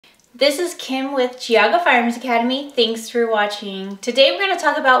This is Kim with Geauga Firearms Academy. Thanks for watching. Today we're going to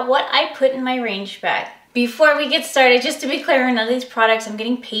talk about what I put in my range bag. Before we get started, just to be clear, none of these products I'm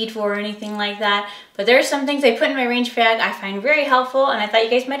getting paid for or anything like that, but there are some things I put in my range bag I find very helpful and I thought you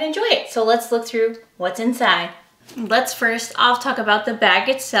guys might enjoy it. So let's look through what's inside. Let's first off talk about the bag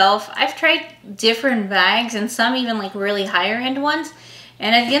itself. I've tried different bags and some even like really higher end ones.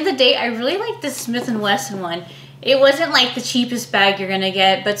 And at the end of the day, I really like this Smith & Wesson one. It wasn't like the cheapest bag you're gonna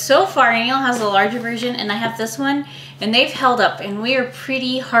get, but so far Neil has a larger version and I have this one and they've held up and we are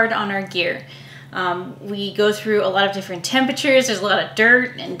pretty hard on our gear. We go through a lot of different temperatures. There's a lot of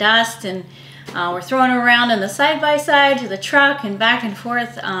dirt and dust and we're throwing around in the side-by-side to the truck and back and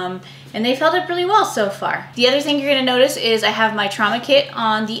forth. And they've held up really well so far. The other thing you're gonna notice is I have my trauma kit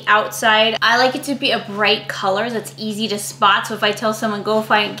on the outside. I like it to be a bright color that's easy to spot. So if I tell someone, go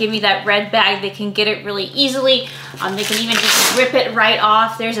give me that red bag, they can get it really easily. They can even just rip it right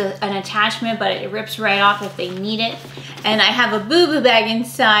off. There's an attachment, but it rips right off if they need it. And I have a boo-boo bag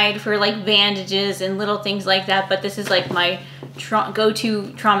inside for like bandages and little things like that. But this is like my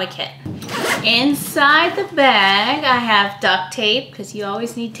go-to trauma kit. Inside the bag, I have duct tape, because you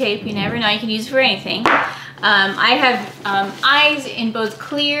always need tape. You never know, you can use it for anything. I have eyes in both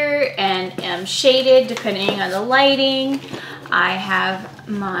clear and shaded, depending on the lighting. I have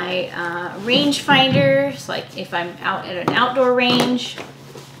my range finder, so like if I'm out at an outdoor range.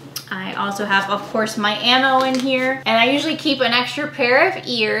 I also have, of course, my ammo in here. And I usually keep an extra pair of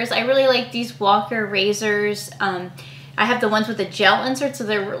ears. I really like these Walker razors. I have the ones with the gel insert, so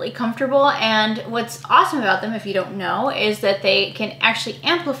they're really comfortable. And what's awesome about them, if you don't know, is that they can actually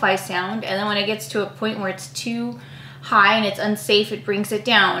amplify sound. And then when it gets to a point where it's too high and it's unsafe, it brings it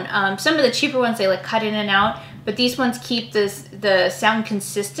down. Some of the cheaper ones, they like cut in and out, but these ones keep the sound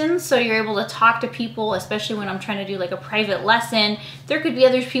consistent. So you're able to talk to people, especially when I'm trying to do like a private lesson. There could be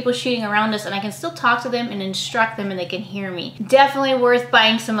other people shooting around us and I can still talk to them and instruct them and they can hear me. Definitely worth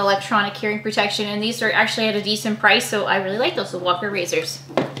buying some electronic hearing protection, and these are actually at a decent price, so I really like those, the Walker razors.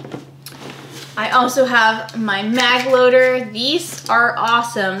 I also have my mag loader. These are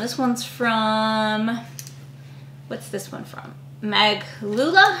awesome. This one's from, what's this one from?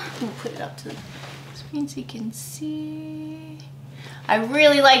 Maglula. We'll put it up to the screen so you can see. I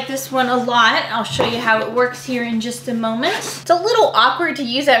really like this one a lot. I'll show you how it works here in just a moment. It's a little awkward to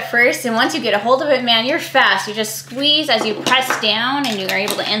use at first, and once you get a hold of it, man, you're fast. You just squeeze as you press down and you are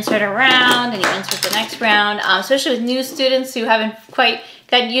able to insert a round and you insert the next round. Especially with new students who haven't quite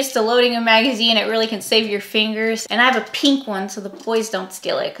gotten used to loading a magazine, it really can save your fingers. And I have a pink one so the boys don't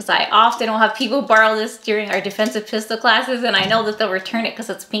steal it, because I often will have people borrow this during our defensive pistol classes and I know that they'll return it because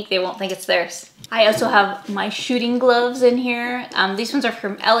it's pink, they won't think it's theirs. I also have my shooting gloves in here. These ones are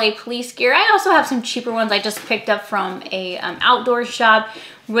from LA Police Gear. I also have some cheaper ones I just picked up from a outdoor shop.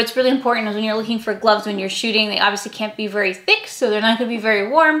 What's really important is when you're looking for gloves when you're shooting, they obviously can't be very thick, so they're not gonna be very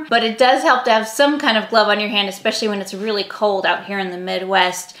warm, but it does help to have some kind of glove on your hand, especially when it's really cold out here in the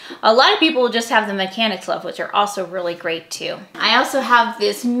Midwest. A lot of people just have the mechanics glove, which are also really great too. I also have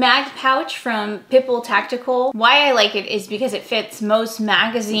this mag pouch from Pipple Tactical. Why I like it is because it fits most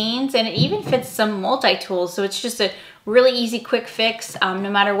magazines and it even fits some multi-tools, so it's just a really easy quick fix. No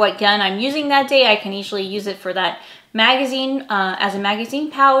matter what gun I'm using that day, I can easily use it for that magazine as a magazine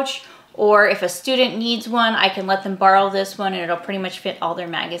pouch, or if a student needs one, I can let them borrow this one and it'll pretty much fit all their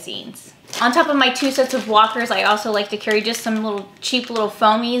magazines. On top of my 2 sets of Walkers, I also like to carry just some little cheap little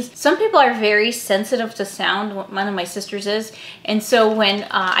foamies. Some people are very sensitive to sound, one of my sisters is, and so when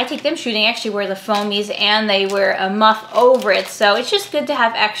I take them shooting, I actually wear the foamies and they wear a muff over it, so it's just good to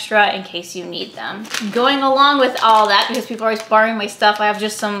have extra in case you need them. Going along with all that, because people are always borrowing my stuff, I have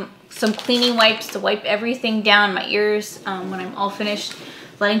just some cleaning wipes to wipe everything down my ears when I'm all finished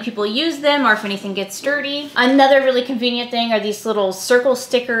letting people use them, or if anything gets dirty. Another really convenient thing are these little circle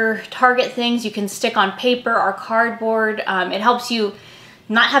sticker target things you can stick on paper or cardboard. It helps you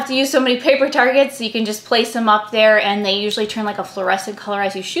not have to use so many paper targets, so you can just place them up there and they usually turn like a fluorescent color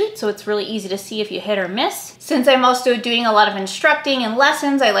as you shoot, so it's really easy to see if you hit or miss. Since I'm also doing a lot of instructing and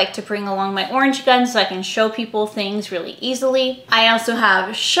lessons, I like to bring along my orange gun so I can show people things really easily. I also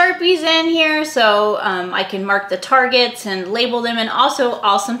have Sharpies in here, so I can mark the targets and label them, and also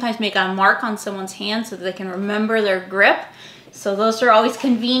I'll sometimes make a mark on someone's hand so that they can remember their grip. So those are always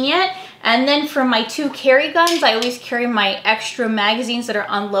convenient. And then for my 2 carry guns, I always carry my extra magazines that are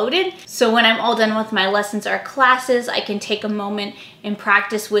unloaded. So when I'm all done with my lessons or classes, I can take a moment and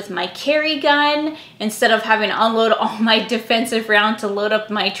practice with my carry gun. Instead of having to unload all my defensive rounds to load up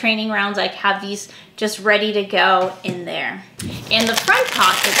my training rounds, I have these just ready to go in there. In the front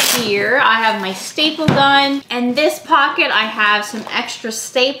pocket here, I have my staple gun. And this pocket, I have some extra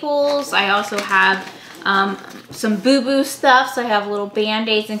staples. I also have some boo-boo stuff, so I have little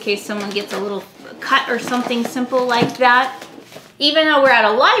band-aids in case someone gets a little cut or something simple like that. Even though we're at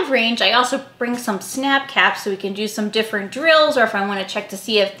a live range, I also bring some snap caps so we can do some different drills, or if I want to check to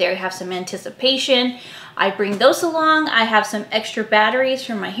see if they have some anticipation, I bring those along. I have some extra batteries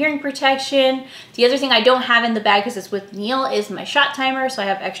for my hearing protection. The other thing I don't have in the bag because it's with Neil is my shot timer, so I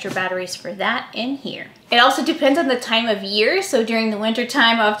have extra batteries for that in here. It also depends on the time of year, so during the winter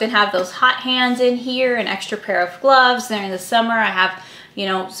time I often have those hot hands in here, an extra pair of gloves. During the summer I have, you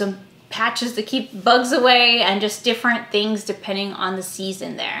know, some patches to keep bugs away and just different things depending on the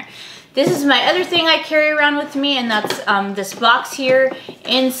season there. This is my other thing I carry around with me, and that's this box here.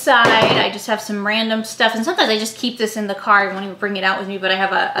 Inside, I just have some random stuff, and sometimes I just keep this in the car. I won't even bring it out with me, but I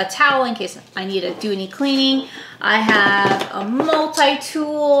have a towel in case I need to do any cleaning. I have a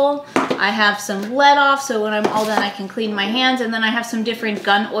multi-tool. I have some lead off, so when I'm all done, I can clean my hands. And then I have some different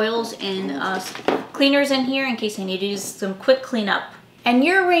gun oils and cleaners in here in case I need to do some quick cleanup. And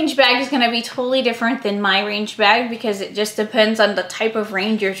your range bag is going to be totally different than my range bag because it just depends on the type of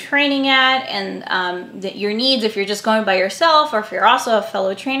range you're training at and your needs, if you're just going by yourself or if you're also a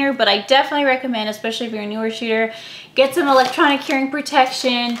fellow trainer. But I definitely recommend, especially if you're a newer shooter, get some electronic hearing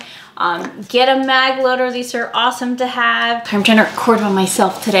protection, get a mag loader. These are awesome to have. I'm trying to record by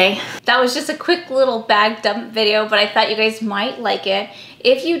myself today. That was just a quick little bag dump video, but I thought you guys might like it.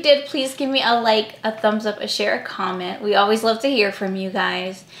 If you did, please give me a like, a thumbs up, a share, a comment. We always love to hear from you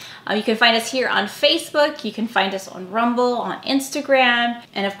guys. You can find us here on Facebook. You can find us on Rumble, on Instagram,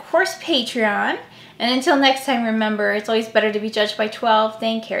 and of course Patreon. And until next time, remember, it's always better to be judged by 12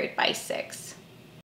 than carried by 6.